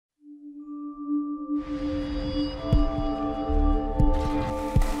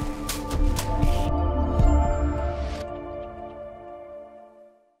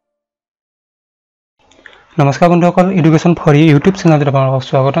নমস্কাৰ বন্ধুসকল education for YouTube চেনেলত আপোনালোকক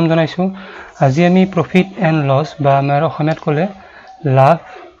স্বাগতম জনাইছো আজি আমি প্ৰফিট এণ্ড লছ বা আমাৰ অসমীয়াত ক'লে লাভ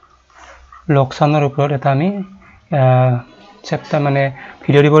লোকচানৰ ওপৰত এটা আমি চেপ্টাৰ মানে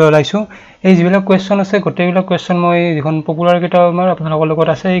ভিডিও দিবলৈ ওলাইছো এই যিবিলাক কোৱেশ্চন আছে গোটেইবিলাক কোৱেশ্চন মই যিখন পপুলাৰ কিতাপ আমাৰ আপোনালোকৰ লগত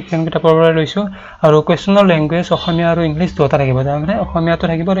আছে এই কিতাপৰ পৰা লৈছো আৰু কোৱেশ্চনৰ ল্যাঙ্গুৱেজ অসমীয়া আৰু ইংলিশ দুটা থাকিব মানে অসমীয়াটো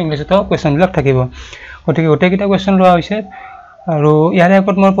থাকিব আৰু ইংলিশতো কোৱেশ্চনবিলাক থাকিব গতিকে গোটেইকেইটা কোৱেশ্চন লোৱা হৈছে আৰু ইয়াৰ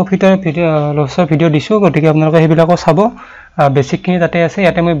আগত মই প্ৰফিটৰ ভিডিও লছৰ ভিডিও দিছো গতিকে আপোনালোকে হেবিলাকো চাব বেসিকখিনি তাতে আছে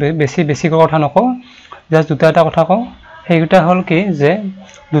ইয়াতে মই বেছি কথা নকওঁ জাস্ট দুটা এটা কথা কওঁ হেইটা হল কি যে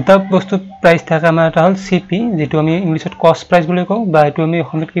দুটা বস্তু প্ৰাইস থাকে আমাৰ এটা হল সিপি যেটো আমি ইংলিশত কষ্ট প্ৰাইস বুলি কওঁ বা এটো আমি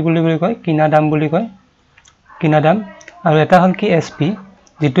অসমীয়াত কি বুলি কয় কিনা দাম বুলি কয় কিনা দাম আৰু এটা হল কি এসপি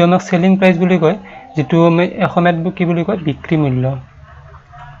যেটো আমাক সেলিং প্ৰাইস বুলি কয় যেটো আমি অসমীয়াত কি বুলি কয় বিক্ৰী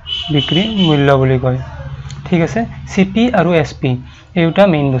মূল্য বুলি কয় ঠিক আছে সিপি আৰু এসপি এইটা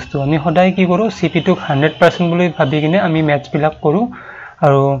মেইন বস্তু আমি সদায় কি কৰো সিপি টো 100% বুলি ভাবি কিনে আমি ম্যাথছ বিলাক কৰো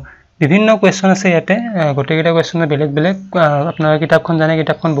আৰু বিভিন্ন কোৱেশ্চন আছে ইয়াতে গোটেইকেইটা কোৱেশ্চন বেলেগ আপোনাৰ কিতাপখন জানে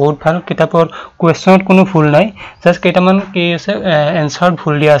কিতাপখন বহুত ভাল কিতাপৰ কোৱেশ্চনত কোনো ভুল নাই জাস্ট কেইটামান কি আছে এনসাৰ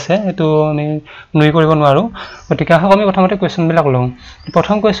ভুল দিয়া আছে এটো আমি নই কৰিব নোৱাৰো গতিকে আমি প্ৰথমতে কোৱেশ্চন বিলাক লওঁ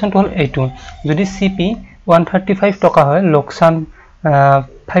প্ৰথম কোৱেশ্চনটো হল এইটো যদি সিপি 135 টকা হয় লোকসান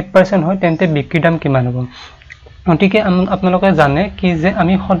 5% হয় তেন্তে বিক্ৰী দাম কিমান হ'ব গতিকে আপোনালোকে জানে কি যে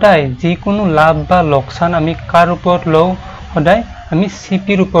আমি সদায় যি কোনো লাভ বা লোকসান আমি কাৰ ওপৰত লও সদায় আমি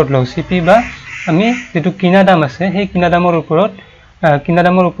সিপি ৰ ওপৰত লও সিপি বা আমি যেটো কিনা দাম আছে সেই কিনা দামৰ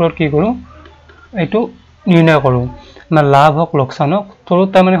ওপৰত কি কৰো এটো নিৰ্ণয় কৰো না লাভ হক লোকসান হক তলত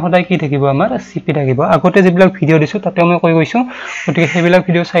তাৰ মানে সদায় কি থাকিব আমাৰ সিপি থাকিব আগতে যেবিলাক ভিডিও দিছো তাতে মই কৈ গৈছো গতিকে হেবিলাক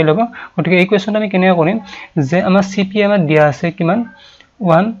ভিডিও চাই লব গতিকে এই কোৱেশ্চন আমি কেনে কৰিম যে আমাৰ সিপি আমাৰ দিয়া আছে কিমান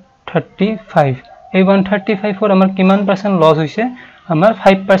 135 এই 135 আমাৰ কিমান পাৰ্সেন্ট লস হৈছে আমাৰ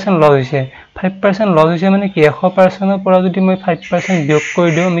 5% লস হৈছে 5% লস হৈছে মানে কি 100% ৰ পৰা যদি মই 5% বিয়োগ কৰি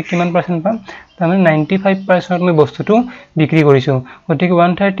দিও আমি কিমান পাৰ্সেন্ট পাম তাৰমানে 95% মই বস্তুটো বিক্ৰী কৰিছো গতিকে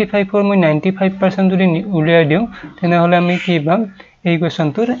 135 ৰ মই 95% যদি উলিয়াই দিও তেনে হলে আমি কি পাম এই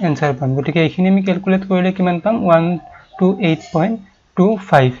কোৱেশ্চনটোৰ এনসাৰ পাম গতিকে এইখিনি আমি ক্যালকুলেট কৰিলে কিমান পাম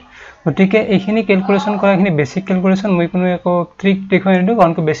 128.25 গতিকে এইখিনি ক্যালকুলেশন কৰাখিনি বেসিক ক্যালকুলেশন মই কোনো একো ট্ৰিক দেখুৱাই নিদো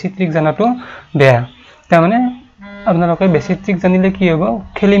কাৰণ বেসিক ট্ৰিক জানাটো বেয়া তাৰ মানে আপোনালোকে বেসিক ট্ৰিক জানিলে কি হ'ব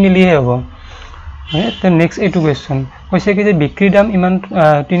খেলি মিলিহে হ'ব তে নেক্সট এটো কোৱেশ্চন কৈছে কি যে বিক্ৰী দাম ইমান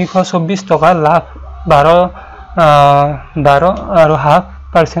 324 টকা লাভ 12 আৰু হাফ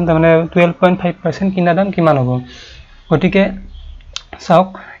পাৰ্সেন্ট মানে 12.5% কিনা দাম কিমান হ'ব গতিকে চাওক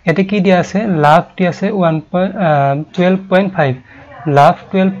এতে কি দিয়া আছে লাভ দিয়া আছে 12.5 লাভ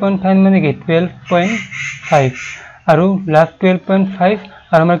 12.5 মানে কি 12.5 আৰু লাভ 12.5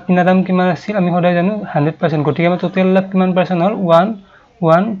 আৰু আমাৰ কিনা দাম কিমান আছিল আমি সদায় জানো 100% গতিকে আমাৰ টোটাল লাভ কিমান পাৰ্সেন্ট হল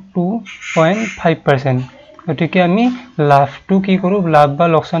 112.5% গতিকে আমি লাভটো কি কৰো লাভ বা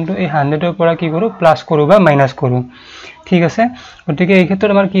লোকসানটো এই 100 ৰ পৰা কি কৰো প্লাস কৰো বা মাইনাস কৰো ঠিক আছে গতিকে এই ক্ষেত্ৰত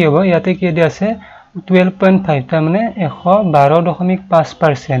আমাৰ কি হ'ব ইয়াতে কি দিয়া আছে 12.5 তাৰ মানে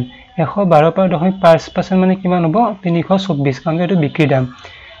 112.5% 112.5% মানে কিমান হ'ব 324 কাৰণ এটো বিক্ৰী দাম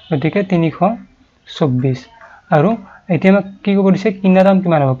গতিকে 324 আৰু এতিয়া আমাক কি ক'ব দিছে কিনা দাম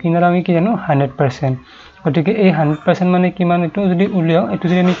কিমান হ'ব কিনা দাম আমি কি জানো 100% গতিকে এই 100% মানে কিমান এটো যদি উলিয়াও এটো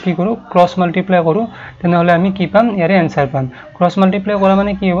যদি আমি কি কৰো ক্ৰস মাল্টিপ্লাই কৰো তেনে হলে আমি কি পাম ইয়াৰে এনসাৰ পাম ক্ৰস মাল্টিপ্লাই কৰা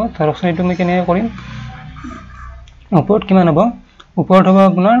মানে কি হ'ব ধৰকচোন এটো মই কেনে কৰিম ওপৰত কিমান হ'ব ওপৰত হ'ব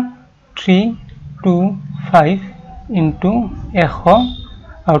আপোনাৰ 325 ইনটু 100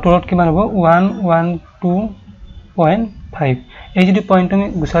 আৰু তলত কিমান হ'ব 112.5 এই যদি পইণ্ট আমি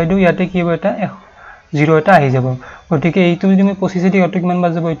গুছাই দিও ইয়াতে কি হ'ব এটা 0 এটা আহি যাব গতিকে এইটো যদি আমি 25 দি কাটো কিমান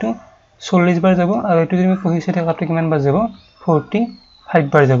বাৰ যাব এইটো 40 বাৰ যাব আৰু এইটো যদি আমি 25 দি কাটো কিমান বাৰ যাব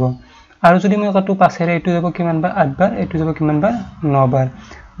 45 বাৰ যাব আৰু যদি মই কাটো 5 এৰে এইটো যাব কিমান বাৰ 8 বাৰ এইটো যাব কিমান বাৰ 9 বাৰ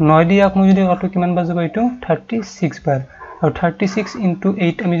 9 দি আকৌ যদি কাটো কিমান বাৰ যাব এইটো 36 বাৰ আৰু 36 ইনটু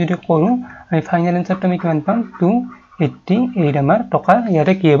 8 আমি যদি কৰো আমি ফাইনাল আনসাৰটো আমি কিমান পাম 288 আমাৰ টকা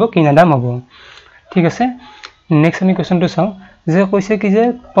ইয়াতে কি হ'ব কিনা দাম হ'ব ঠিক আছে নেক্সট আমি কোৱেশ্চনটো চাও যে কৈছে কি যে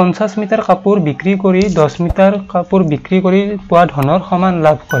 50 মিটাৰ কাপোৰ বিক্ৰী কৰি 10 মিটাৰ কাপোৰ বিক্ৰী কৰি পোৱা ধনৰ সমান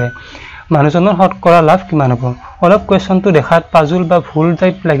লাভ কৰে মানুহজনৰ শতকৰা লাভ কিমান হ'ব অলপ কোৱেশ্চনটো দেখাত পাজল বা ভুল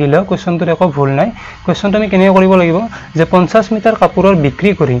টাইপ লাগিলেও কোৱেশ্চনটোৰ একো ভুল নাই কোৱেশ্চনটো আমি কেনে কৰিব লাগিব যে 50 মিটাৰ কাপোৰৰ বিক্ৰী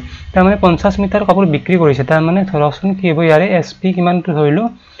কৰি তাৰ মানে 50 মিটাৰ কাপোৰ বিক্ৰী কৰিছে তাৰ মানে ধৰকচোন কি হ'ব ইয়াৰে এসপি কিমানটো ধৰিলো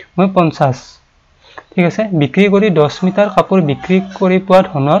মই 50 ঠিক আছে বিক্ৰী কৰি 10 মিটাৰ কাপোৰ বিক্ৰী কৰি পোৱা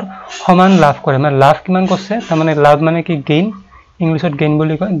ধনৰ সমান লাভ কৰে মানে লাভ কিমান কৰিছে তাৰ মানে লাভ মানে কি গেইন ইংলিশত গেইন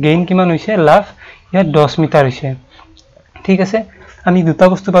বুলি কয় গেইন কিমান হৈছে লাভ ইয়াত 10 মিটাৰ হৈছে ঠিক আছে আমি দুটা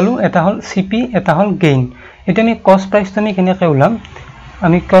বস্তু পালো এটা হল সিপি এটা হল গেইন এটা আমি কষ্ট প্ৰাইসটো আমি কেনেকৈ উলাম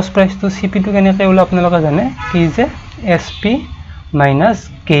আমি কস্ট প্ৰাইচটো CP টো কেনেকৈ ওলা আপোনালোকে জানে কি যে SP মাইনাস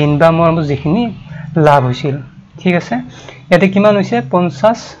গেইন বা মোৰ যিখিনি লাভ হৈছিল ঠিক আছে ইয়াতে কিমান হৈছে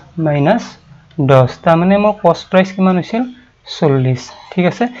 50 মাইনাস 10 তাৰ মানে মোৰ কস্ট প্ৰাইচ কিমান হৈছিল 40 ঠিক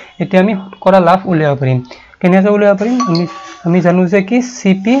আছে এতিয়া আমি কৰা লাভ উলিয়াব পাৰিম কেনেকৈ উলিয়াব পাৰিম আমি জানো যে কি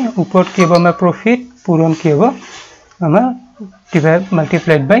CP ওপৰত কি হ'ব আমাৰ প্ৰফিট পূৰণ কি হ'ব আমাৰ ডিভাইড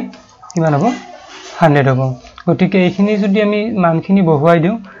মাল্টিপ্লাইড বাই কিমান হ'ব 100 হ'ব গতিকে এইখিনি যদি আমি মানখিনি বহুৱাই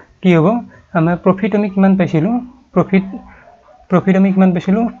দিও কি হ'ব আমাৰ প্ৰফিট আমি কিমান পাইছিলো প্ৰফিট আমি কিমান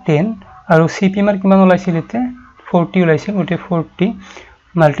পাইছিলো 10 আৰু CP মাৰ কিমান ওলাইছিল এতে 40 ওলাইছিল ওতে 40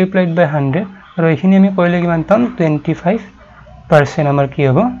 মাল্টিপ্লাইড বাই 100 আৰু এইখিনি আমি কৰিলে কিমান পাম 25% আমাৰ কি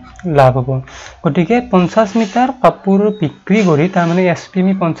হ'ব লাভ হ'ব গতিকে 50 মিটাৰ কাপোৰ বিক্ৰী কৰি তাৰ মানে SP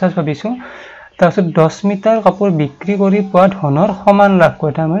আমি 50 ভাবিছো তাৰপিছত 10 মিটাৰ কাপোৰ বিক্ৰী কৰি পোৱা ধনৰ সমান লাভ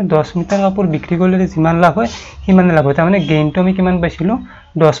হয় তাৰ মানে 10 মিটাৰ কাপোৰ বিক্ৰী কৰিলে যিমান লাভ হয় সিমানে লাভ হয় তাৰ মানে গেইনটো আমি কিমান পাইছিলো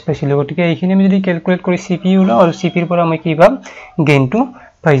 10 পাইছিলো গতিকে এইখিনি আমি যদি ক্যালকুলেট কৰি CP ওলা আৰু CP ৰ পৰা আমি কি পাম গেইনটো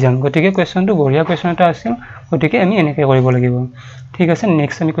পাই যাম গতিকে কোৱেশ্চনটো বঢ়িয়া কোৱেশ্চন এটা আছিল গতিকে আমি এনেকৈ কৰিব লাগিব ঠিক আছে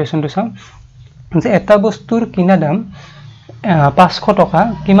নেক্সট আমি কোৱেশ্চনটো চাম যে এটা বস্তুৰ কিনা দাম 500 টকা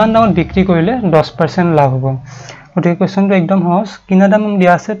কিমান দামত বিক্ৰী কৰিলে 10% লাভ হ'ব গতিকে কোৱেশ্চনটো একদম সহজ কিনা দাম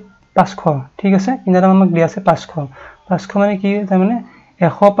দিয়া আছে 500 ঠিক আছে কিনা দাম আমাক দিয়া আছে 500 মানে কি তাৰ মানে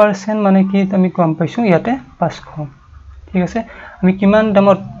 100% মানে কি আমি কম পাইছো ইয়াতে 500 ঠিক আছে আমি কিমান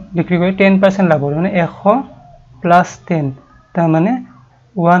দামত বিক্ৰী কৰি 10% লাভ হ'ব মানে 100 প্লাস 10 তাৰ মানে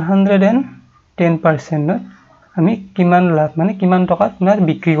 110% আমি কিমান লাভ মানে কিমান টকাত না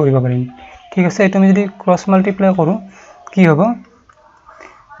বিক্ৰী কৰিব পাৰিম ঠিক আছে এটা আমি যদি ক্ৰস মাল্টিপ্লাই কৰো কি হ'ব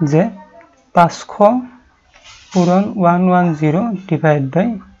যে 500 পূৰণ 110 ডিভাইড বাই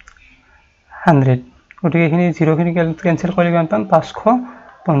 100 গতিকে এখিনি 0 খিনি ক্যান্সেল কৰিলে কিমান পাম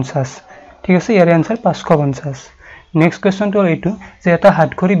 550 ঠিক আছে ইয়াৰ आंसर 550 নেক্সট কোৱেশ্চনটো এইটো যে এটা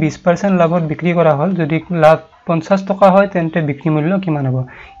হাতঘড়ী 20% লাভত বিক্ৰী কৰা হল যদি লাভ 50 টকা হয় তেন্তে বিক্ৰী মূল্য কিমান হ'ব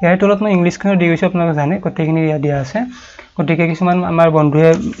ইয়াৰ তলত মই ইংলিশখনৰ দি গৈছো আপোনালোকে জানে কতেখিনি ইয়া দিয়া আছে গতিকে কিছুমান আমাৰ বন্ধুৱে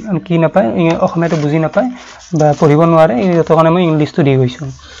কি নাপায় অসমীয়াটো বুজি নাপায় বা পঢ়িব নোৱাৰে এই যত কাৰণে মই ইংলিশটো দি গৈছো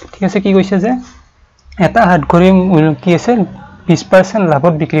ঠিক আছে কি কৈছে যে এটা হাতঘড়ী কি আছে 20%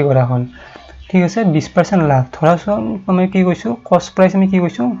 লাভত বিক্ৰী কৰা হল ঠিক আছে 20% লাভ ধৰাচোন আমি কি কৈছো কস্ট প্ৰাইস আমি কি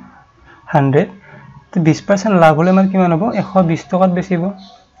কৈছো 100 তো 20% লাভ হলে আমাৰ কিমান হ'ব 120 টকাত বেচিব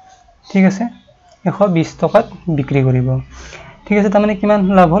ঠিক আছে 120 টকাত বিক্ৰী কৰিব ঠিক আছে তাৰ মানে কিমান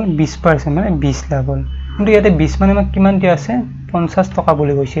লাভ হল 20% মানে 20 লাভ হল কিন্তু ইয়াতে 20 মানে আমাক কিমান দিয়া আছে 50 টকা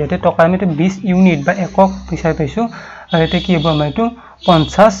বুলি কৈছে ইয়াতে টকা আমি 20 ইউনিট বা একক হিচাপে পাইছো আৰু এতে কি হ'ব আমাৰ এটো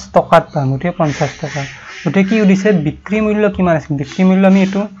 50 টকাত পাম ওতে 50 টকা ওতে কি উদিছে বিক্ৰী মূল্য কিমান আছে বিক্ৰী মূল্য আমি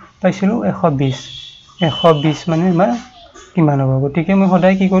এটো পাইছিলো 120 মানে আমাৰ কিমান হ'ব গতিকে মই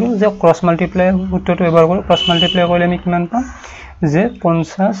সদায় কি কৰো যে ক্ৰস মাল্টিপ্লাই সূত্ৰটো ব্যৱহাৰ কৰো ক্ৰস মাল্টিপ্লাই কৰিলে আমি কিমান পাম যে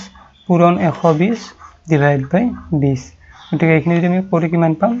 50 পূৰণ 120 ডিভাইড বাই 20 গতিকে এইখিনি যদি আমি কৰি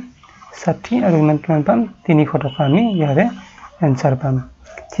কিমান পাম 60 আৰু কিমান পাম 300 টকা আমি ইয়াৰে आंसर পাম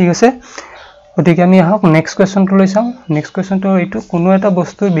ঠিক আছে গতিকে আমি আহক নেক্সট কোৱেশ্চনটো লৈ চাও নেক্সট কোৱেশ্চনটো এইটো কোনো এটা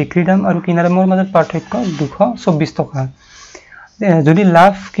বস্তুৰ বিক্ৰী দাম আৰু কিনা দামৰ মাজত পাৰ্থক্য 224 টকা যদি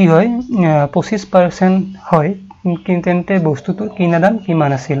লাভ কি হয় 25% হয় কিন্তে বস্তুটোৰ কিনা দাম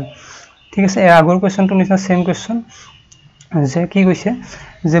কিমান আছিল ঠিক আছে আগৰ কোৱেশ্চনটো নিচিনা সেম কোৱেশ্চন যে কি কৈছে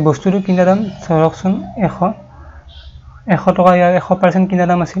যে বস্তুটোৰ কিনা দাম ধৰকচোন 100 টকা ইয়াৰ 100% কিনা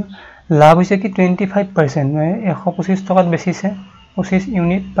দাম আছিল লাভ হৈছে কি 25% মানে 125 টকাত বেচিছে 25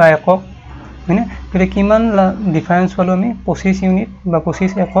 ইউনিট বা একক মানে কিন্তু কিমান ডিফাৰেন্স পালো আমি 25 ইউনিট বা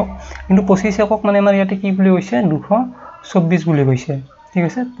 25 একক কিন্তু 25 একক মানে আমাৰ ইয়াতে কি বুলি কৈছে 224 বুলি কৈছে ঠিক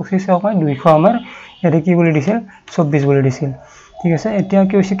আছে 25 একক 200 আমাৰ ইয়াতে কি বুলি দিছিল 24 বুলি দিছিল ঠিক আছে এতিয়া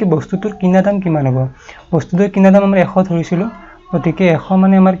কি হৈছে কি বস্তুটোৰ কিনা দাম কিমান হ'ব বস্তুটোৰ কিনা দাম আমাৰ 100 ধৰিছিলো গতিকে 100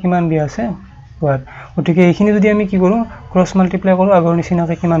 মানে আমাৰ কিমান দিয়া আছে গতিকে এইখিনি যদি আমি কি কৰো ক্ৰস মাল্টিপ্লাই কৰো আগৰ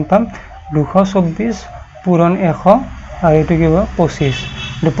নিচিনাকৈ কিমান পাম 224 পূৰণ 100 আৰু এটো কি হ'ব 25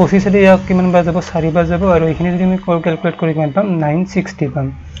 25 এদি ইয়াক কিমান বাৰ যাব 4 বাৰ যাব আৰু এইখিনি যদি আমি ক্যালকুলেট কৰি কিমান পাম 960 পাম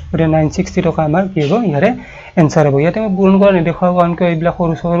গতিকে 960 টকা আমাৰ কি হ'ব ইয়াৰে आंसर হ'ব ইয়াতে মই পূৰণ কৰা নেদেখাও কাৰণ কি এইবিলাক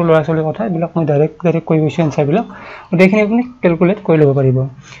সৰু সৰু ল'ৰা ছোৱালীৰ কথা এইবিলাক মই ডাইৰেক্ট কৈ গৈছো आंसर বিলাক গতিকে এইখিনি আপুনি ক্যালকুলেট কৰি ল'ব পাৰিব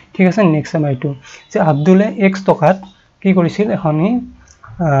ঠিক আছে নেক্সট আমাৰ এইটো যে আব্দুলে x টকাত কি কৰিছিল এখনি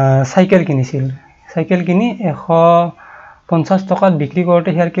সাইকেল কিনিছিল সাইকেল কিনি 150 টকাত বিক্ৰী কৰোতে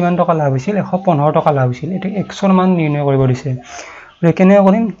হিয়াৰ কিমান টকা লাভ হৈছিল 115 টকা লাভ হৈছিল এটা x ৰ মান নিৰ্ণয় কৰিব দিছে ৰেকেনে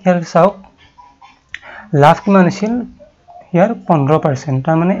কৰিম হিয়াৰ চাওক লাভ কিমান আছিল হিয়াৰ 15%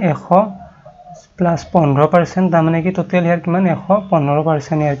 তাৰ মানে 100 প্লাস 15% তাৰ মানে কি টোটাল হিয়াৰ কিমান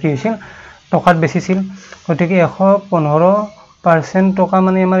 115% হিয়াৰ কি হৈছিল টকাত বেচিছিল গতিকে 115% টকা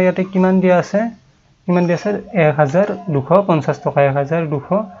মানে আমাৰ ইয়াতে কিমান দিয়া আছে কিমান দি আছে 1250 টকা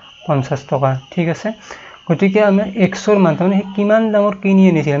 1250 টকা ঠিক আছে গতিকে আমি x ৰ মান মানে কিমান দামৰ কিনি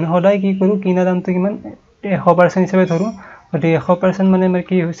আনিছিল আমি সদায় কি কৰো কিনা দামটো কিমান 100% হিচাপে ধৰো গতিকে 100% মানে আমাৰ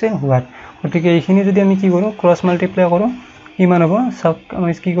কি হৈছে হোৱাট গতিকে এইখিনি যদি আমি কি কৰো ক্ৰস মাল্টিপ্লাই কৰো কিমান হ'ব সব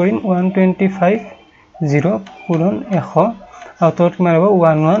আমি কি কৰিম 125 পূৰণ 100 আৰু তত কিমান হ'ব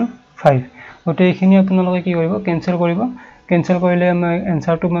 115 গতিকে এইখিনি আপোনালোকে কি কৰিব কেনসেল কৰিলে আমাৰ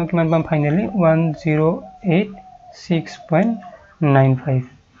এনসাৰটো মই কিমান পাম ফাইনালি 1086.95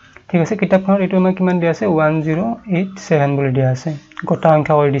 ঠিক আছে কিতাপখনত এটো আমাৰ কিমান দিয়া আছে 1087 বুলি দিয়া আছে গোটা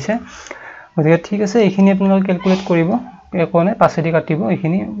সংখ্যা কৰি দিছে গতিকে ঠিক আছে এইখিনি আপোনালোকে ক্যালকুলেট কৰিব একনে পাছেদি কাটিব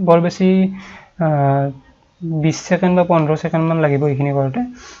এইখিনি বৰ বেছি 20 সেকেন্ড বা 15 সেকেন্ড মান লাগিব এইখিনি কৰোতে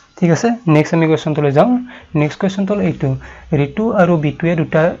ঠিক আছে নেক্সট আমি কোৱেশ্চনটো যাও নেক্সট কোৱেশ্চনটো এইটো ঋতু আৰু বিটুৱে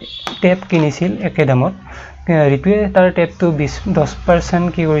দুটা টেপ কিনিছিল একে দামত ঋতুৱে তাৰ টেপটো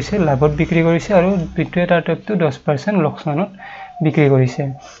 10% কি কৰিছে লাভত বিক্ৰী কৰিছে আৰু বিটুৱে তাৰ টেপটো 10% লোকসানত বিক্ৰী কৰিছে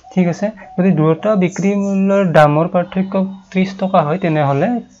ঠিক আছে যদি দুটা বিক্ৰী মূল্যৰ দামৰ পাৰ্থক্য 30 টকা হয় তেনে হলে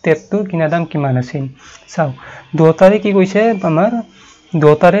টেপটোৰ কিনা দাম কিমান আছিল চাও দুটাৰে কি কৈছে আমাৰ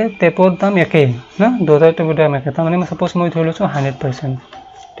দুটাৰে টেপৰ দাম একে না দুটাৰে টেপৰ দাম একে তাৰ মানে সাপোজ মই ধৰি লৈছো 100%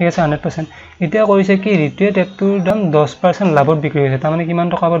 ঠিক আছে 100% এতিয়া কৰিছে কি ঋতুৱে টেপটোৰ দাম 10% লাভত বিক্ৰী কৰিছে তাৰ মানে কিমান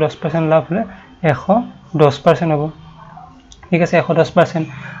টকা হ'ব 10% লাভ হলে 110% হ'ব ঠিক আছে 110%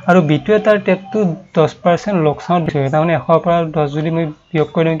 আৰু বিটুৱে তাৰ টেপটো 10% লোকসানত বিক্ৰী কৰিছে তাৰ মানে 100 পৰা 10 যদি মই বিয়োগ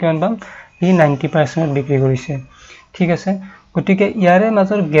কৰিম কিমান পাম ই 90% বিক্ৰী কৰিছে ঠিক আছে গতিকে ইয়াৰে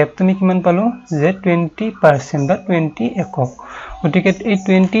মাজৰ গ্যাপ তুমি কিমান পালো যে 20% বা 20 একক গতিকে এই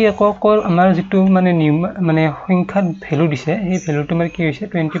 20 এককৰ আমাৰ যেটো মানে সংখ্যাত ভ্যালু দিছে এই ভ্যালুটো মানে কি হৈছে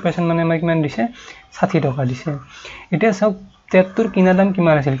 20% মানে আমাৰ কিমান দিছে 60 টকা দিছে এতিয়া সব টেপটোৰ কিনা দাম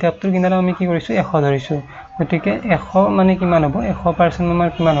কিমান আছিল টেপটোৰ কিনা দাম আমি কি কৰিছো 100 ধৰিছো গতিকে 100 মানে কিমান হ'ব 100% আমাৰ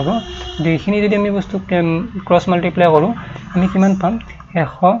কিমান হ'ব এইখিনি যদি আমি বস্তু ক্ৰস মাল্টিপ্লাই কৰো আমি কিমান পাম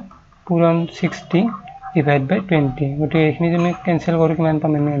 100 পূৰণ 60 divided by 20 গতিকে এইখিনি যদি ক্যান্সেল কৰো কিমান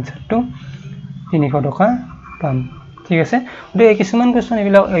পাম আমি আনসাৰটো 300 টকা পাম ঠিক আছে গতিকে কিছুমান কোৱেশ্চন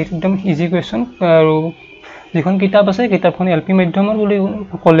এবিলাক একদম ইজি কোৱেশ্চন আৰু যিখন কিতাপ আছে কিতাপখন এলপি মাধ্যমৰ বুলি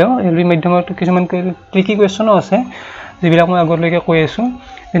কলেও এলপি মাধ্যমত কিছুমান ট্ৰিকি কোৱেশ্চনও আছে যিবিলাক মই আগলৈকে কৈ আছো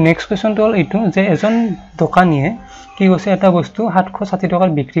নেক্সট কোৱেশ্চনটো হল এইটো যে এজন দোকানীয়ে কি কৈছে এটা বস্তু 760 টকাত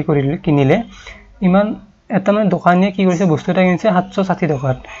বিক্ৰী কৰিলে কিনিলে ইমান এটা মানে দোকানীয়ে কি কৰিছে বস্তুটা কিনিছে 760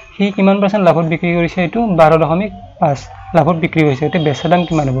 টকাত হি কিমান % লাভত বিক্ৰী কৰিছে এটো 12.5 লাভত বিক্ৰী কৰিছে এতে বেচা দাম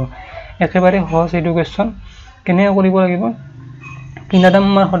কিমান হ'ব একেবাৰে সহজ এইটো কোৱেশ্চন কেনে কৰিব লাগিব কিনা দাম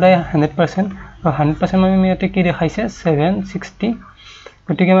আমাৰ সদায় 100% আৰু 100% মানে ইয়াতে কি দেখাইছে 760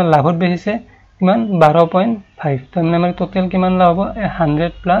 গতিকে আমাৰ লাভত বেচিছে কিমান 12.5 তাৰ মানে আমাৰ টোটাল কিমান লাভ হ'ব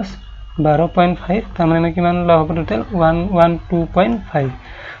 100 প্লাস 12.5 তাৰ মানে কিমান লাভ হ'ব টোটাল 112.5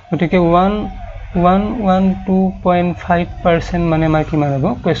 গতিকে 112.5% মানে আমাৰ কিমান হ'ব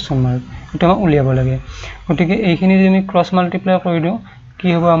কোৱেশ্চন মাৰ্ক এটা আমি উলিয়াব লাগে গতিকে এইখিনি যদি আমি ক্ৰস মাল্টিপ্লাই কৰি দিও কি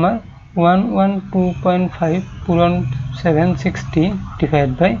হ'ব আমাৰ 112.5 পূৰণ 760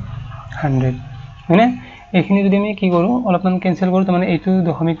 divided by 100 মানে এইখিনি যদি আমি কি কৰো অলপমান ক্যান্সেল কৰো তাৰ মানে এইটো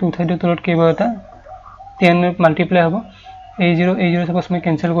দশমিকটো উঠাই দিও তলত কি হ'ব এটা 10 মাল্টিপ্লাই হ'ব a0 সাপোজ মই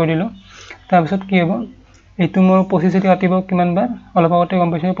ক্যান্সেল কৰি দিলো তাৰ পিছত কি হ'ব এইটো মোৰ 25 কাটিব কিমান বাৰ অলপ আগতে গম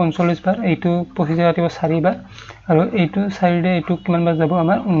পাইছো 45 বাৰ এইটো 25 কাটিব 4 বাৰ আৰু এইটো সাইডে এইটো কিমান বাৰ যাব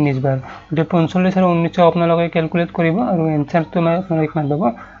আমাৰ 19 বাৰ গতিকে 45 আৰু 19 আপোনালোকে ক্যালকুলেট কৰিব আৰু এনসাৰটো আমাৰ আপোনালোকে কিমান পাব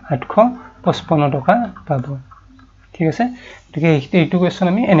 855 টকা পাব ঠিক আছে গতিকে এইটো কোৱেশ্চন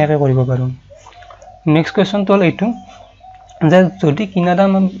আমি এনেকৈ কৰিব পাৰো নেক্সট কোৱেশ্চনটো হল এইটো যে যদি কিনা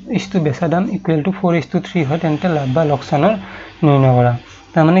দাম ইছটো বেচা দাম ইকুৱেল টু 4:3 হয় তেন্তে লাভ বা লোকসানৰ নিৰ্ণয় কৰা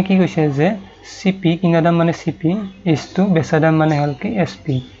তাৰ মানে কি কৈছে যে CP কিনা দাম মানে CP ইছটো বেচা দাম মানে হল কি SP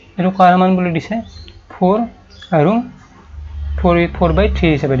এটো কাৰ মান বুলি দিছে 4 আৰু 4/3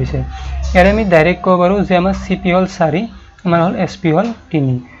 হিচাপে দিছে ইয়াৰে আমি ডাইৰেক্ট ক'ব পাৰো যে আমাৰ CP হল 4 আমাৰ হল SP হল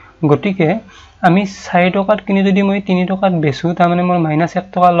 3 গতিকে আমি 4 টকাত কিনি যদি মই 3 টকাত বেচো তাৰ মানে মোৰ -1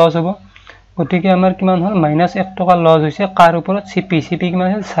 টকা লস হ'ব গতিকে আমাৰ কিমান হল -1 টকা লস হৈছে কাৰ ওপৰত CP কিমান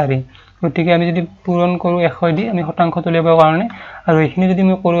হল 4 গতিকে আমি যদি পূৰণ কৰো 100 দি আমি শতাংশ তুলিবৰ কাৰণে আৰু এইখিনি যদি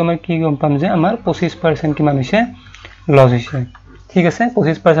মই কৰো আমাৰ কি গম পাম যে আমাৰ 25% কিমান হৈছে লস হৈছে ঠিক আছে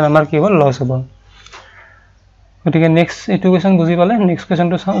 25% আমাৰ কি হ'ব লস হ'ব গতিকে নেক্সট এটো কোৱেশ্চন বুজি পালে নেক্সট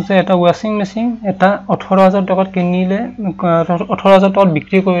কোৱেশ্চনটো চাও যে এটা ওয়াশিং মেচিন এটা 18000 টকাত কিনিলে 18000 টকাত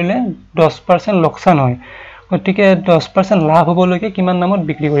বিক্ৰী কৰিলে 10% লোকসান হয় গতিকে 10% লাভ হ'বলৈকে কিমান দামত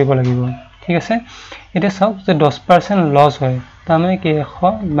বিক্ৰী কৰিব লাগিব ঠিক আছে এটা চাও যে 10% লস হয় তাৰ মানে কি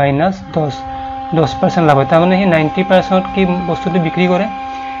 100 - 10% লাভ হয় তাৰ মানে হি 90% কি বস্তুটো বিক্ৰী কৰে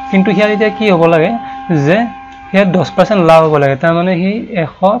কিন্তু হিয়াৰ এতিয়া কি হ'ব লাগে যে ইয়াত 10% লাভ হ'ব লাগে তাৰ মানে হি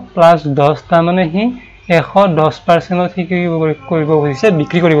 100 প্লাস 10 তাৰ মানে হি 110% ত কি কৰিব খুজিছে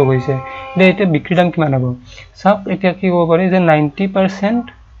বিক্ৰী কৰিব খুজিছে এতিয়া বিক্ৰী দাম কিমান হ'ব সব এতিয়া কি হ'ব পাৰে যে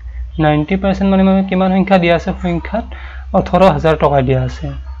 90% মানে কিমান সংখ্যা দিয়া আছে সংখ্যাত 18000 টকা দিয়া আছে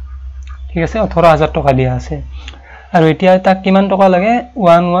ঠিক আছে 18000 টকা দিয়া আছে আৰু এতিয়া তাক কিমান টকা লাগে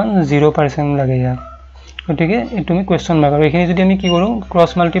 110% লাগে ইয়াত গতিকে তুমি কোৱেশ্চন মাৰ্ক আৰু এখিনি যদি আমি কি কৰো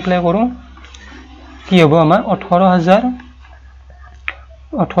ক্ৰস মাল্টিপ্লাই কৰো কি হ'ব আমাৰ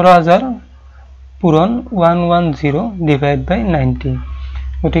 18000 পূৰণ 110 ডিভাইড বাই 90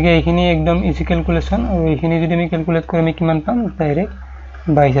 গতিকে এইখিনি একদম ইজি ক্যালকুলেশন আৰু এইখিনি যদি আমি ক্যালকুলেট কৰি আমি কিমান পাম ডাইৰেক্ট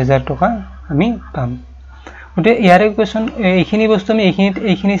 22000 টকা আমি পাম গতিকে ইয়াৰে কোৱেশ্চন এইখিনি বস্তু আমি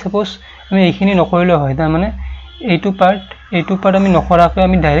এইখিনি সাপোজ আমি এইখিনি নকৰিলে হয় তাৰ মানে এইটো পাৰ্ট আমি নকৰাকৈ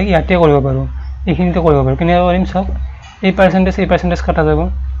আমি ডাইৰেক্ট ইয়াতে কৰিব পাৰো এইখিনিতে কৰিব পাৰো কিনে কৰিম সব এই পাৰ্চেন্টেজ কাটা যাব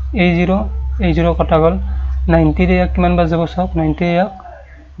এই 0 কাটা গল 90 ৰে কিমান বাজ যাব সব 90 ইয়াক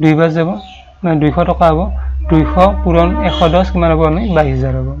 2 বাজ যাব মানে 200 টকা হ'ব 200 পূৰণ 110 কিমান হ'ব আমি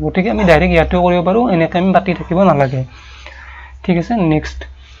 22000 হ'ব গতিকে আমি ডাইৰেক্ট ইয়াতে কৰিব পাৰো এনেকৈ আমি বাতি থাকিব নালাগে ঠিক আছে নেক্সট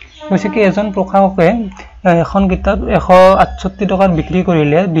হৈছে কি এজন প্ৰকাশকে এখন কিতাপ 168 টকাত বিক্ৰী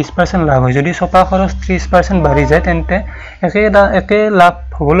কৰিলে 20% লাভ হয় যদি ছপা খৰচ 30% বাঢ়ি যায় তেন্তে একে লাভ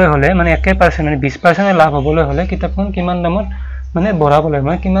হ'বলৈ হলে মানে 1% মানে 20% লাভ হ'বলৈ হলে কিতাপখন কিমান দামত মানে বঢ়াব লাগিব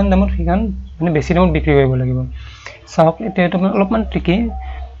মানে কিমান দামত কিমান মানে বেছি দামত বিক্ৰী কৰিব লাগিব চাওক এটা অলপমান ট্ৰিকি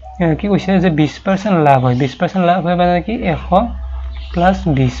কি কৈছে যে 20% লাভ হয় 20% লাভ হয় মানে কি 100 প্লাস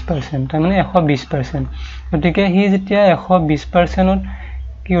 20% তাৰ মানে 120% গতিকে হি যেতিয়া 120%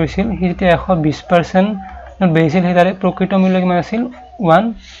 কি কৰিছিল হি যেতিয়া 120% বেছিল হেতাৰে প্ৰকৃত মূল্য কিমান আছিল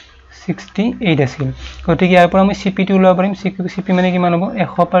 168 আছিল গতিকে ইয়াৰ পৰা আমি সিপিটি উলাব পাৰিম সিপি মানে কিমান হ'ব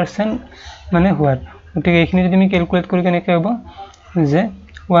 100% মানে হোৱাত গতিকে এইখিনি যদি আমি ক্যালকুলেট কৰি কেনেকৈ হ'ব যে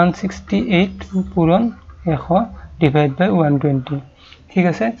 168 পূৰণ 100 ডিভাইড বাই 120 ঠিক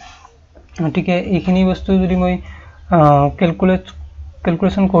আছে গতিকে এইখিনি বস্তু যদি মই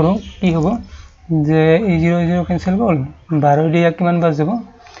ক্যালকুলেশন কৰো কি হ'ব যে এই 0 ক্যান্সেল গল 12 দিয়া কিমান বাজ যাব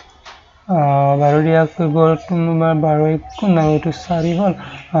 12 দিয়া গল তোমাৰ 12 কোন না এটো 4 হল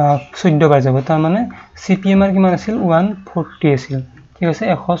 14 বাজ যাব তাৰ মানে সিপিএম কিমান আছিল 140 আছিল ঠিক আছে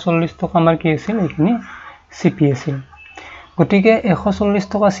 140 টকা আমাৰ কি আছিল এইখিনি সিপি আছিল গতিকে 140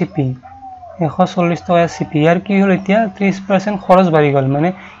 টকা সিপি 140 টকা সিপি ইয়াৰ কি হল এতিয়া 30% খৰচ বাঢ়ি গল মানে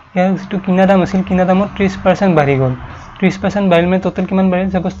ইয়াৰ যেটো কিনা দাম আছিল কিনা দামত 30% বাঢ়ি গল 30% বাঢ়িল মানে টোটাল কিমান বাঢ়িল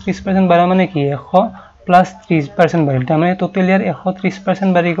সাপোজ 30% বাঢ়া মানে কি 100 প্লাস 30% বাঢ়িল তাৰ মানে টোটাল ইয়াৰ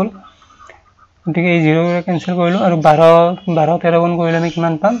 130% বাঢ়ি গল গতিকে এই 0 ক্যান্সেল কৰিলো আৰু 12 13 গুণ কৰিলে আমি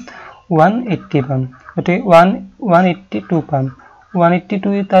কিমান পাম 180 পাম গতিকে 182 পাম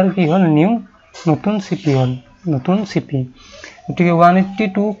 182 তাৰ কি হল নিউ নতুন সিপি হল নতুন সিপি গতিকে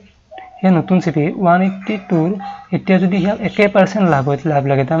 182 হে নতুন সিপি 182 এতিয়া যদি হে 1% লাভ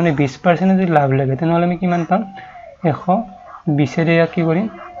লাগে তাৰ মানে 20% যদি লাভ লাগে তেনহলে আমি কিমান পাম 120 এর কি কৰিম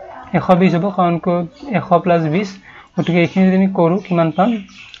 120 হ'ব কাৰণ 100 প্লাস 20 গতিকে এইখিনি যদি আমি কৰো কিমান পাম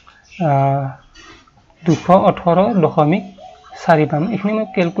 218.4 পাম এইখিনি মই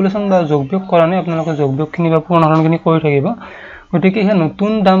ক্যালকুলেশন বা যোগবিয়োগ কৰা নাই আপোনালোকে যোগবিয়োগখিনি বা পুনৰণখিনি কৰি থাকিব গতিকে হে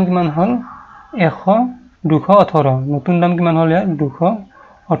নতুন দাম কিমান হল 218 নতুন দাম কিমান হল ইয়াৰ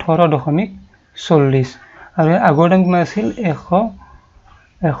 218.40 আৰু আগৰ দাম কিমান আছিল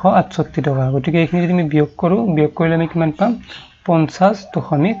 168 টকা গতিকে এইখিনি যদি আমি বিয়োগ কৰিলে আমি কিমান পাম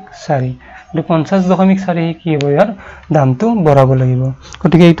 50.4 এই 50.4 কি হ'ব ইয়াৰ দামটো বঢ়াব লাগিব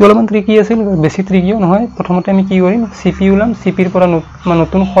গতিকে এইটো অলপমান ট্ৰিকি আছিল বেছি ট্ৰিকিও নহয় প্ৰথমতে আমি কি কৰিম সিপি উলাম সিপিৰ পৰা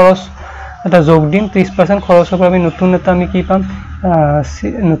নতুন খৰচ এটা যোগ দিম 30% খৰচৰ পৰা আমি নতুন এটা আমি কি পাম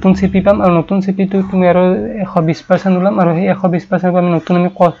নতুন সিপি পাম আৰু নতুন সিপিটো তুমি আৰু 120% উলাম আৰু সেই 120% আমি নতুন আমি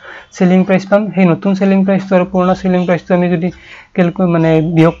সেলিং প্ৰাইস পাম সেই নতুন সেলিং প্ৰাইসটো আৰু পুৰণা সেলিং প্ৰাইসটো আমি যদি মানে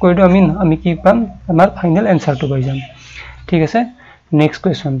বিয়োগ কৰি দিও আমি কি পাম আমাৰ ফাইনাল এনসাৰটো পাই যাম ঠিক আছে নেক্সট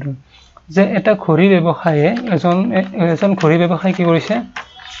কোৱেশ্চনটো যে এটা ঘড়ী ব্যৱসায়ী এজন ঘড়ী ব্যৱসায়ী কি কৰিছে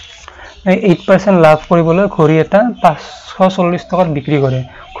 8% লাভ কৰিবলৈ ঘড়ী এটা 540 টকাত বিক্ৰী কৰে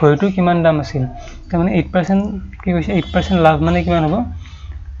ঘড়ীটো কিমান দাম আছিল মানে 8% কি কৈছে 8% লাভ মানে কিমান হ'ব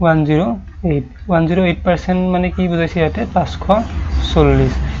 108% মানে কি বুজাইছে ইয়াতে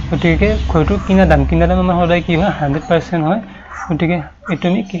 540 গতিকে ঘড়ীটো কিনা দাম আমাৰ সদায় কি হয় 100% হয় গতিকে এটো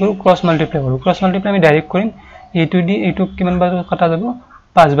আমি কি কৰো ক্ৰস মাল্টিপ্লাই আমি ডাইৰেক্ট কৰিম এইটো দি এইটো কিমান বাৰ কাটা যাব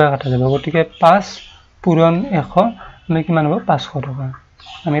 5 বাৰ কাটা যাব গতিকে 5 পূৰণ 100 আমি কিমান হ'ব 500 টকা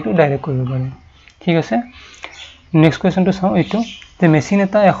আমি এটো ডাইৰেক্ট কৰিব পাৰিম ঠিক আছে নেক্সট কোৱেশ্চনটো চাও এইটো যে মেচিন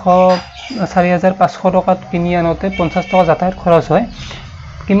এটা 4500 টকাত কিনি আনোতে 50 টকা যাতায়াত খৰচ হয়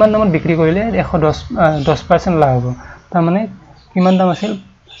কিমান দামত বিক্ৰী কৰিলে 110% লাভ হ'ব তাৰ মানে কিমান দাম আছিল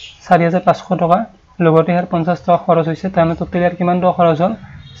 4500 টকা লগতে ইয়াৰ 50 টকা খৰচ হৈছে তাৰমানে টোটেল ইয়াৰ কিমান টকা খৰচ হ'ল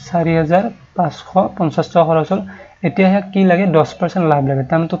 4550 টকা খৰচ হ'ল এতিয়া ইয়াক কি লাগে 10% লাভ লাগে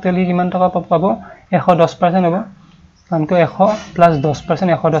তাৰমানে টোটেল কিমান টকা পাব 110% হ'ব কামটো 100 প্লাস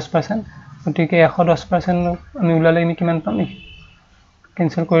 10% 110% গতিকে 110% আমি উলালে আমি কিমান পাম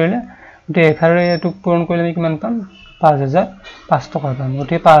কেনসেল কৰিলে গতিকে এফাৰে এটো পূৰণ কৰিলে আমি কিমান পাম 5005 টকা পাম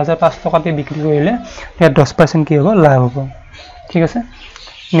গতিকে 5005 টকাতে বিক্ৰী কৰিলে ইয়াত 10% কি হ'ব লাভ হ'ব ঠিক আছে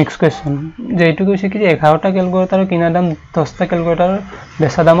নেক্সট কোৱেশ্চন যে এটো কৈছে কি 11টা ক্যালকুলেটৰৰ কিনা দাম 10টা ক্যালকুলেটৰৰ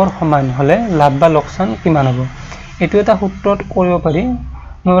বেচা দামৰ সমান হলে লাভ বা লোকসান কিমান হ'ব এটো এটা সূত্ৰত কৰিব পাৰি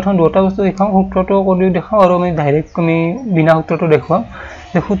মই প্ৰথম দুটা বস্তু দেখাও সূত্ৰটো কৰি দেখাও আৰু আমি ডাইৰেক্ট আমি বিনা সূত্ৰটো দেখুৱাও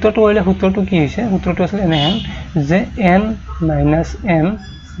যে সূত্ৰটো কৰিলে সূত্ৰটো কি হৈছে সূত্ৰটো আছিল এনেহেন যে n - m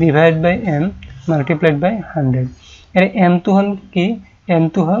divided by m multiplied by 100 এর m তো হল কি m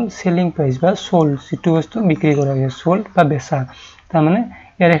তো হল সেলিং প্রাইস বা সোল্ড যেটো বস্তু বিক্রি করা হয় সোল্ড বা বেচা তার মানে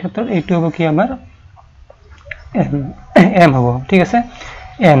এর ক্ষেত্রে এইটো হ'ব কি আমাৰ m হ'ব ঠিক আছে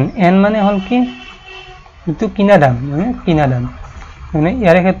n মানে হল কি যেটো কিনা দাম মানে কিনা দাম মানে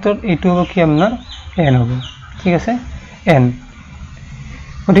ইয়াৰ ক্ষেত্ৰত এইটো হ'ব কি আপোনাৰ n হ'ব ঠিক আছে n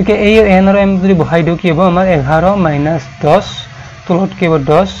গতিকে এই n আৰু m যদি বহাই দিও কি হ'ব আমাৰ 11 - 10 তলত কি হ'ব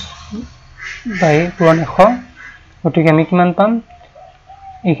 10 বাই পূৰণ 100 গতিকে আমি কিমান পাম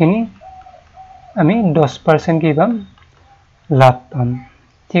এইখিনি আমি 10% কি পাম লাভ পাম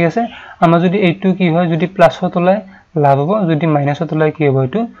ঠিক আছে আমাৰ যদি এইটো কি হয় যদি প্লাসত ওলাই লাভ হ'ব যদি মাইনাসত ওলাই কি হ'ব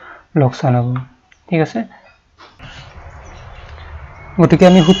এইটো লোকসান হ'ব ঠিক আছে গতিকে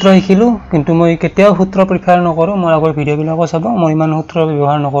আমি সূত্ৰ শিকিলো কিন্তু মই কেতিয়াও সূত্ৰ প্ৰিফাৰ নকৰো মই আগৰ ভিডিও বিলাকো চাব মই ইমান সূত্ৰ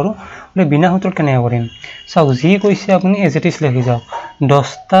ব্যৱহাৰ নকৰো মানে বিনা সূত্ৰত কেনে কৰিম চাওক যি কৈছে আপুনি এজ ইট ইজ লিখি যাওক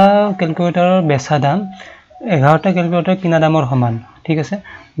 10টা ক্যালকুলেটৰৰ বেচা দাম 11টা ক্যালকুলেটৰৰ কিনা দামৰ সমান ঠিক আছে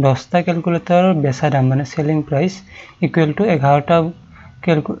 10টা ক্যালকুলেটৰৰ বেচা দাম মানে সেলিং প্ৰাইস ইকুয়াল টু 11টা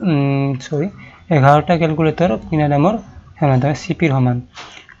 11টা ক্যালকুলেটৰৰ কিনা দামৰ সমান সিপি ৰ সমান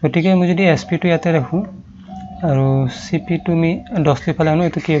গতিকে মই যদি এসপি টো ইয়াতে ৰাখো আৰু সিপি টো আমি 10 লিফালে আনো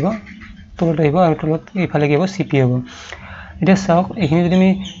এটো কি হ'ব তলত আহিব আৰু তলত ইফালে কি হ'ব সিপি হ'ব এটা চাওক এইখিনি যদি আমি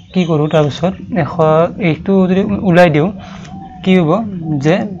কি কৰো তাৰ পিছত এইটো যদি উলাই দিও কি হ'ব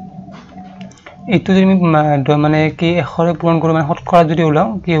যে এইটো যদি আমি মানে কি 100 ৰে পূৰণ কৰো মানে শতকৰা যদি উলাও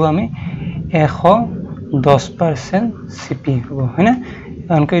কি হ'ব আমি 110% সিপি হ'ব হয়নে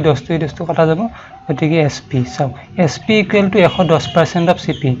কাৰণ কি 10 টো 10 টো কাটা যাব গতিকে এসপি চাওক এসপি ইকুয়াল টু 110% অফ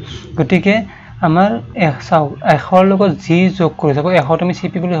সিপি গতিকে আমাৰ চাওক 100 লগত যি যোগ কৰি যাব 100 আমি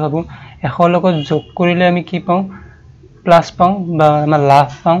সিপি বুলি ভাবো 100 লগত যোগ কৰিলে আমি কি পাও প্লাস পাও বা আমাৰ লাভ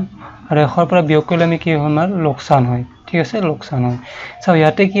পাও আৰু 100 পৰা বিয়োগ কৰিলে আমি কি আমাৰ লোকসান হয় ঠিক আছে লোকসান হয় চাও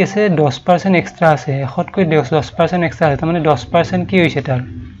ইয়াতে কি আছে 10% এক্সট্ৰা আছে 100 কৈ 10% এক্সট্ৰা আছে মানে 10% কি হৈছে তাৰ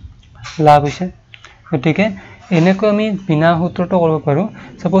লাভ হৈছে গতিকে এনেকৈ আমি বিনা সূত্ৰটো কৰিব পাৰো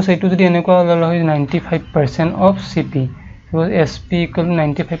সাপোজ এইটো যদি এনেকুৱা লল হয় 95% অফ সিপি SP equal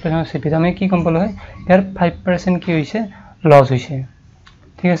 95% of CP আমি কি কম পালো হয় ইয়াৰ 5% কি হৈছে লস হৈছে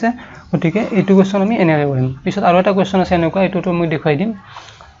ঠিক আছে গতিকে এইটো কোৱেশ্চন আমি এনেকৈ কৰিম পিছত আৰু এটা কোৱেশ্চন আছে এনেকুৱা এইটোটো মই দেখাই দিম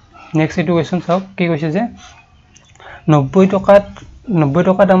নেক্সট এইটো কোৱেশ্চন চাওক কি কৈছে যে 90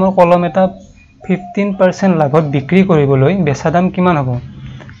 টকা দামৰ কলম এটা 15% লাভত বিক্ৰী কৰিবলৈ বেচা দাম কিমান হ'ব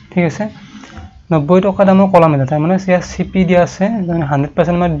ঠিক আছে 90 টকা দামৰ কলম এটা মানে ইয়াৰ CP দিয়া আছে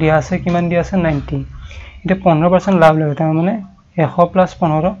 100% মান দিয়া আছে কিমান দিয়া আছে 90 এটা 15% লাভ লাগে তাৰ মানে 100 +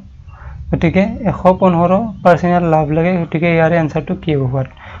 15 গতিকে 115% লাভ লাগে গতিকে ইয়াৰ আনসাৰটো কি হ'ব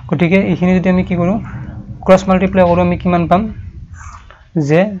গতিকে এইখিনি যদি আমি কি কৰো ক্ৰস মাল্টিপ্লাই কৰো আমি কিমান পাম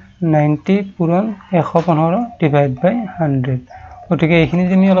যে 90 পূৰণ 115 ডিভাইড বাই 100 গতিকে এইখিনি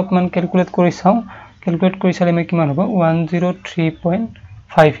যদি আমি অলপমান ক্যালকুলেট কৰি চাও ক্যালকুলেট কৰি চালে আমি কিমান হ'ব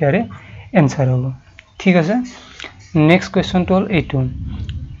 103.5 ইয়াৰে আনসাৰ হ'ব ঠিক আছে নেক্সট কোৱেশ্চনটো হ'ল এইটো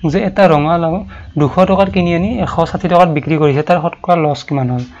যে এটা ৰঙালাও 200 টকাত কিনি আনি 160 টকাত বিক্ৰী কৰিছে তাৰ শতকৰা লস কিমান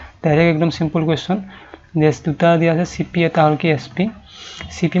হ'ল ডাইৰেক্ট একদম সিম্পল কোৱেশ্চন দেশ দুটা দিয়া আছে সিপি এটা হ'ল কি এসপি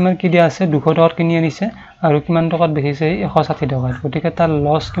সিপি মান কি দিয়া আছে 200 টকাত কিনি আনিছে আৰু কিমান টকাত বেচিছে 160 টকাত গতিকে তাৰ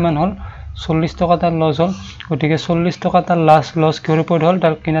লস কিমান হ'ল 40 টকা তাৰ লস হ'ল গতিকে 40 টকা তাৰ লস কিহৰ ওপৰত হ'ল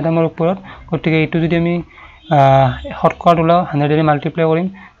তাৰ কিনা দামৰ ওপৰত গতিকে এইটো যদি আমি শতকৰা উলাও 100 ৰে মাল্টিপ্লাই কৰিম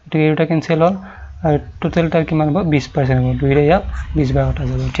গতিকে এটা কেনসেল হ'ল আৰু টোটাল তাৰ কিমান হ'ব 20% হ'ব দুইৰে ইয়াক 20 বাৰ কটা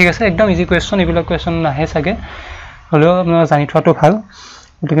যাব ঠিক আছে একদম ইজি কোৱেশ্চন এবিলাক কোৱেশ্চন নাহে সাগে হলেও আপোনাক জানি থোৱাটো ভাল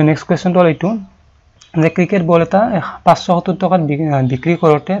গতিকে নেক্সট কোৱেশ্চনটো হ'ল এইটো যে ক্ৰিকেট বল এটা 570 টকাত বিক্ৰী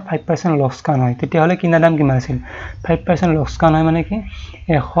কৰোতে 5% লোকসান হয় তেতিয়া হলে কিনা দাম কিমান আছিল 5% লোকসান হয় মানে কি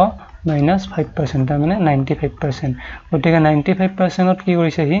 100 - 5% তাৰ মানে 95% গতিকে 95% ত কি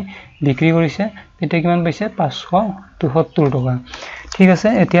কৰিছে হি বিক্ৰী কৰিছে তেতিয়া কিমান পাইছে 572 টকা ঠিক আছে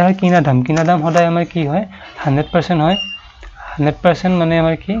এতিয়া কিনা দাম সদায় আমাৰ কি হয় 100% হয় 100% মানে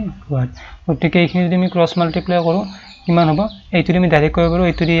আমাৰ কি ওয়াট গতিকে এইখিনি যদি আমি ক্ৰস মাল্টিপ্লাই কৰো কিমান হ'ব এইটো আমি ডাইৰেক্ট কৰিব পাৰো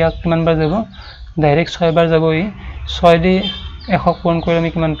এইটো দি ইয়াক কিমান বাৰ যাব ডাইৰেক্ট 6 বাৰ যাব এই 6 দি 100 পূৰণ কৰি আমি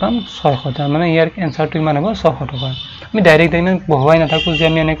কিমান পাম 600 টা মানে ইয়াৰ এনসাৰটো কিমান হ'ব 600 টকা আমি ডাইৰেক্ট ইমান বহুৱাই নাথাকো যে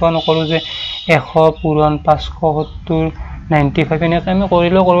আমি এনেকুৱা নকৰো যে 100 পূৰণ 570 95 এনেকৈ আমি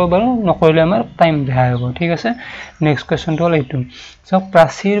কৰিলেও কৰিব পাৰো নকৰিলে আমাৰ টাইম বেয়া হ'ব ঠিক আছে নেক্সট কোৱেশ্চনটো হ'ল এইটো সব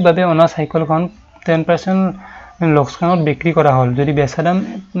প্ৰাচীৰ বাবে অনা সাইকেলখন 10% লক্সখানত বিক্ৰী কৰা হ'ল যদি বেচা দাম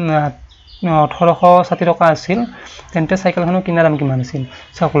 1860 টকা আছিল তেন্তে সাইকেলখনৰ কিনা দাম কিমান আছিল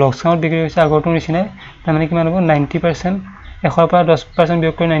সব লক্সখানত বিক্ৰী হৈছে আগৰটোৰ নিচিনা তাৰ মানে কিমান হ'ব 90% 100 পৰা 10%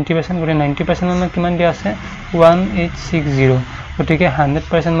 বিয়োগ কৰি 90% গৰে 90% মানে কিমান দিয়া আছে 1860 গতিকে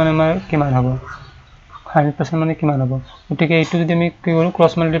 100% মানে আমাৰ কিমান হ'ব 100% মানে কিমান হ'ব গতিকে এইটো যদি আমি কি কৰো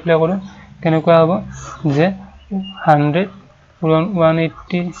ক্ৰস মাল্টিপ্লাই কৰো কেনেকুৱা হ'ব যে 100 পূৰণ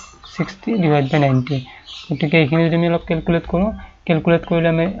 180 ডিভাইড বাই 90 গতিকে এইখিনি যদি আমি অলপ ক্যালকুলেট কৰো ক্যালকুলেট কৰিলে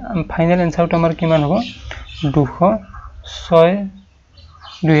আমি ফাইনাল আনসাৰটো আমাৰ কিমান হ'ব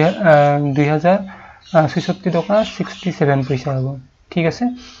 2066 টকা 67 পইচা হ'ব ঠিক আছে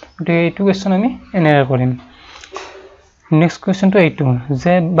গতিকে এইটো কোৱেশ্চন আমি এনালাইজ কৰিম নেক্সট কোৱেশ্চনটো এইটো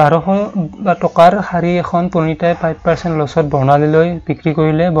যে 1200 টকাৰ হাৰি এখন পনিতাই 5% লছত বৰ্ণালীলৈ বিক্ৰী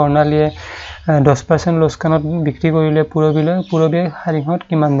কৰিলে বৰ্ণালীয়ে 10% লছখানত বিক্ৰী কৰিলে পুৰবিয়ে হাৰিখনত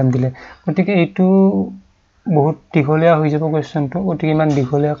কিমান দাম দিলে গতিকে এইটো বহুত দীঘলীয়া হৈ যাব কোৱেশ্চনটো গতিকে ইমান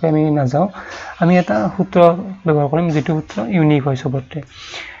দীঘলীয়াকৈ আমি নাযাও আমি এটা সূত্ৰ ব্যৱহাৰ কৰিম যেটো সূত্ৰ ইউনিক হয় সবতে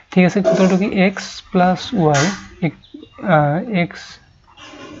ঠিক আছে সূত্ৰটো কি x + y x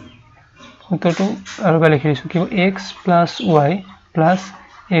সূত্ৰটো আৰু বা লিখি দিছো কি x + y +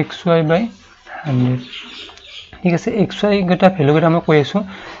 xy / 100 ঠিক আছে xy গটা ভ্যালু গটা আমি কৈ আছো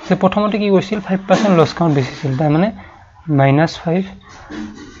যে প্ৰথমতে কি কৰিছিল 5% লছ কাউন্ট বেছিছিল তাৰ মানে -5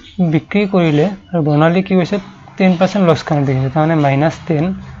 বিক্ৰী কৰিলে আৰু বৰ্ণালী কি হৈছে 10% লছ কাউন্ট দেখিছে তাৰ মানে -10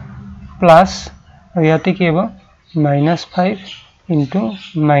 প্লাস আৰু ইয়াতে কি হ'ব -5 *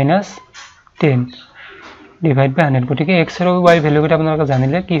 -10 ডিভাইড বাই 100 গতিকে x আৰু y ভ্যালু গটা আপোনালোকে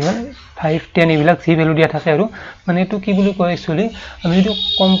জানিলে কি হয় 5 10 এইবিলাক যি ভ্যালু দিয়া থাকে আৰু মানে এটো কি বুলি কয় একচুয়ালি আমি যদি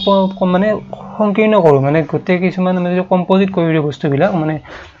মানে সংকীৰ্ণ কৰো মানে গতে কিছুমান আমি যদি কম্পোজিট কৰি দিও বস্তুবিলাক মানে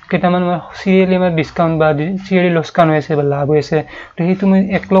কেটামান সিৰিয়ালি আমাৰ ডিসকাউন্ট বা সিৰিয়ালি লছ কাউন্ট হৈছে বা লাভ হৈছে তো হেতু আমি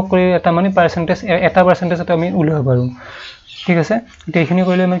একলগ কৰি এটা মানে পাৰ্সেন্টেজ এটা পাৰ্সেন্টেজ এটা আমি উলিয়াব পাৰো ঠিক আছে তো এইখিনি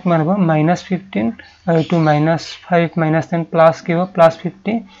কৰিলে আমি কিমান হ'ব -15 আৰু টু -5 -10 প্লাস কি হ'ব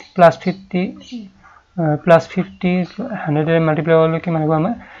 +50 100 এৰে মাল্টিপ্লাই কৰিলে কিমান হ'ব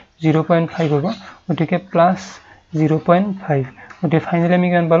আমাৰ 0.5 হ'ব গতিকে +0.5 গতিকে ফাইনালি আমি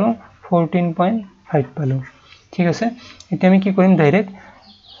কিমান পালো 14.5 পালো ঠিক আছে এতিয়া আমি কি কৰিম ডাইৰেক্ট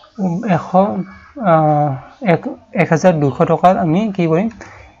 1200 টকাৰ আমি কি কৰিম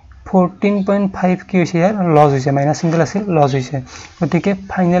 14.5 কি হৈছে ইয়াৰ লস হৈছে মাইনাস চিম্বল আছিল লস হৈছে গতিকে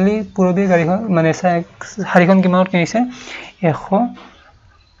ফাইনালি পুৰবি গাড়ীখন মানে হাৰিখন কিমানত কিনিছে 100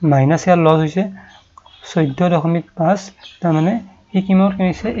 মাইনাস ইয়াৰ লস হৈছে 14.5 তাৰ মানে ই কিমানত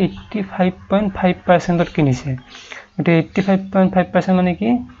কিনিছে 85.5% কিনিছে গতিকে 85.5% মানে কি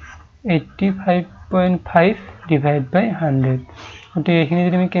 85.5 ডিভাইড বাই 100 গতিকে এইখিনি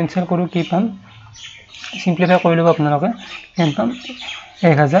যদি আমি ক্যান্সেল কৰো কি পাম সিম্পলিফাই কৰি লব আপোনালোকে কিমান পাম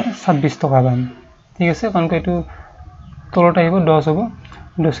 1026 টকা পাম ঠিক আছে কাৰণ এইটো তলত আহিব 10 হ'ব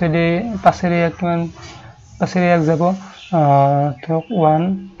 10 এ 5 এৰে কিমান 5 এৰে এক যাব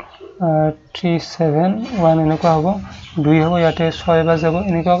 1371 এনেকুৱা হ'ব 2 হ'ব ইয়াতে 6 বাৰ যাব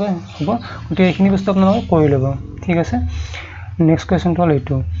এনেকুৱাকৈ হ'ব গতিকে এইখিনি বস্তু আপোনালোকে কৰি ল'ব ঠিক আছে নেক্সট কোৱেশ্চনটো হ'ল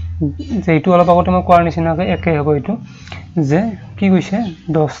এইটো যে এইটো অলপ আগতে মই কোৱাৰ নিচিনাকৈ একে হ'ব এইটো যে কি কৈছে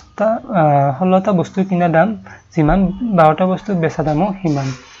 10টা 16টা বস্তু কিনা দাম যিমান 12টা বস্তুৰ বেচা দামও সিমান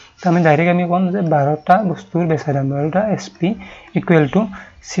তো আমি ডাইৰেক্ট আমি কোন যে 12টা বস্তুৰ বেচা দাম 12টা SP =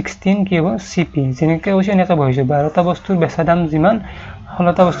 16 কি হ'ব CP যেনেকৈ হৈছে এনেকৈ বহিছে 12টা বস্তুৰ বেচা দাম যিমান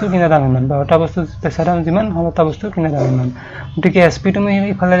 16টা বস্তুৰ কিনা দাম সিমান 12টা বস্তুৰ বেচা দাম যিমান 16টা বস্তুৰ কিনা দাম সিমান গতিকে SP টো আমি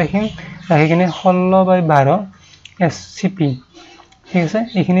ইফালে ৰাখিম ৰাখি কিনে 16/12 SCP ঠিক আছে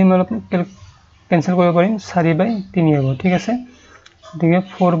এইখিনি মই অলপ ক্যান্সেল কৰিব পাৰিম 4/3 হ'ব ঠিক আছে গতিকে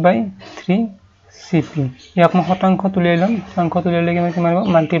 4/3 CP ইয়াক মই শতাংশ তুলিয়াই লম শতাংশ তুলিয়ালে কিমান হ'ব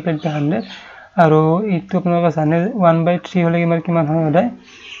মাল্টিপ্লাইড বাই 100 আৰু এইটো আপোনালোকে জানে 1/3 হলে কিমান হয় সদায়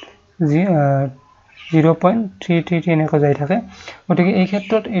 0.333 এনেকৈ যাই থাকে গতিকে এই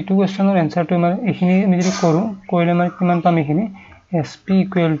ক্ষেত্ৰত এইটো কোৱেশ্চনৰ এনসাৰটো আমাৰ এইখিনি আমি যদি কৰো কৰিলে আমাৰ কিমান পাম এইখিনি SP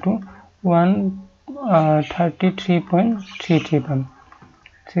 = 133.33 পাম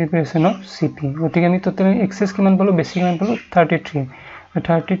 3% of CP গতিকে আমি টোটাল এক্সেস কিমান পালো বেসিক কিমান পালো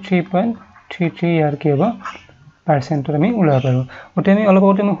 33.33 ইয়াৰ কি হ'ব পাৰ্চেণ্টত আমি ওলাব পাৰোঁ গতিকে আমি অলপ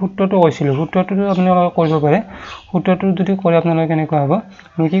আগতে আমি সূত্ৰটো কৈছিলোঁ সূত্ৰটো আপোনালোকে কৰিব পাৰে সূত্ৰটো যদি কৰে আপোনালোকে কেনেকুৱা হ'ব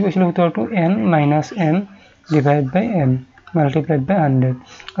আমি কি কৈছিলোঁ সূত্ৰটো n - n divided by n multiplied by 100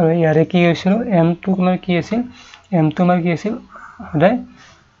 আৰু ইয়াৰে কি হৈছিল m টো তোমাৰ কি আছিল m টো আমাৰ কি আছিল সদায়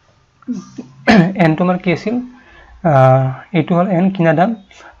n তোমাৰ কি আছিল এইটো হ'ল n কিনা দাম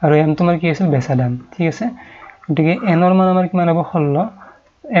আৰু m তোমাৰ কি আছিল বেচা দাম ঠিক আছে গতিকে n ৰ মান আমাৰ কিমান হ'ব 16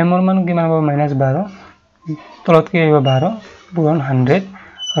 m ৰ মান কিমান হ'ব -12 তলত কি আহিব 12 পূৰণ 100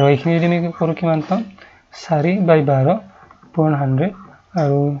 আৰু এইখিনি যদি আমি কৰো কিমান পাম 4/12 পূৰণ 100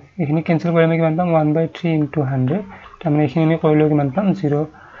 আৰু এইখিনি কেনসেল কৰি আমি কিমান পাম 1/3 * 100 তাৰমানে এইখিনি আমি কৰিলেও কিমান পাম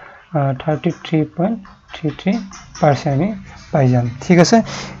 33.33% আমি পাই যাম ঠিক আছে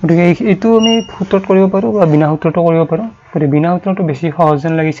গতিকে এইটো আমি সূত্ৰত কৰিব পাৰো বা বিনা সূত্ৰটো কৰিব পাৰো গতিকে বিনা সূত্ৰটো বেছি সহজ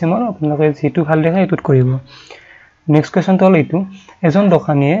যেন লাগিছে মোৰ আপোনালোকে যেটো ভাল দেখে এইটোত কৰিব নেক্সট কোৱেশ্চনটো হ'ল এইটো এজন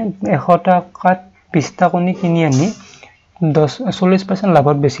দোকানীয়ে 100 টাকাত 20টা কণী কিনি আনি 40%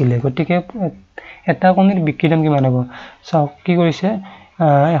 লাভত বেচিলে গতিকে এটা কণীৰ বিক্ৰী দাম কিমান হ'ব চাওক কি কৰিছে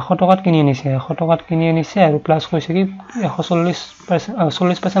 100 টাকাত কিনি আনিছে আৰু প্লাস কৈছে কি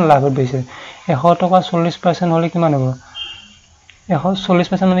 40% লাভত বেচিছে 100 টাকা 40% হলে কিমান হ'ব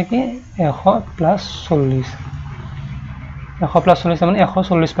 140% মানে কি 100 + 40 100 + 40 মানে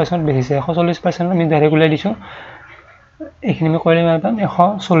 140% বেচিছে 140% আমি ডাইৰেক্ট উলাই দিছো এইখিনি আমি কৰিলে মানে পাম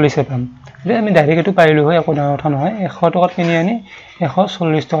 140 পাম যে আমি ডাইৰেক্ট এটো পাইলো হয় একো ডাঙৰ কথা নহয় 100 টাকাত কিনি আনি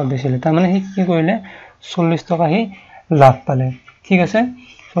 140 টাকাত বেচিলে তাৰ মানে কি কৰিলে 40 টাকা হি লাভ পালে ঠিক আছে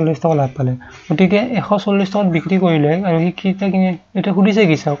 40 টাকা লাভ পালে গতিকে 140 টাকাত বিক্ৰী কৰিলে আৰু কিটা কিনি এটা খুদিছে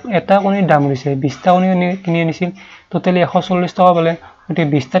কি চাওক এটা কণীৰ দাম হৈছে 20টা কণী কিনি আনিছিল টোটালি 140 টাকা পালে গতিকে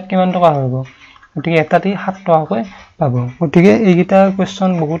 20টাত কিমান টকা হ'ব গতিকে এটাতে 7 টাকাকৈ পাব গতিকে এইগিটা কোৱেশ্চন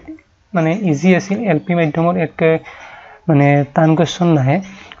বহুত মানে ইজি আছিল এলপি মাধ্যমৰ এক মানে টান কোৱেশ্চন নাহে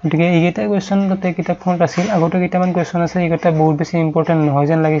গতিকে এইগিটা কোৱেশ্চন তাতে কিতাপখনত আছিল আগতে কিটামান কোৱেশ্চন আছে এইগিটা বহুত বেছি ইম্পৰ্টেন্ট নহয়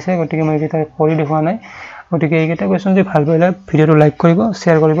যেন লাগিছে গতিকে মই এইগিটা কৰি দেখুৱা নাই গতিকে এইগিটা কোৱেশ্চন যদি ভাল পাইলে ভিডিওটো লাইক কৰিব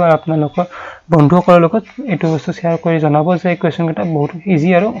শেয়াৰ কৰিব আৰু আপোনালোকৰ বন্ধুসকলৰ লগত এইটো বস্তু শেয়াৰ কৰি জনাব যে কোৱেশ্চন কিটা বহুত ইজি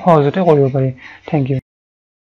আৰু সহজতে কৰিব পাৰি থ্যাংক ইউ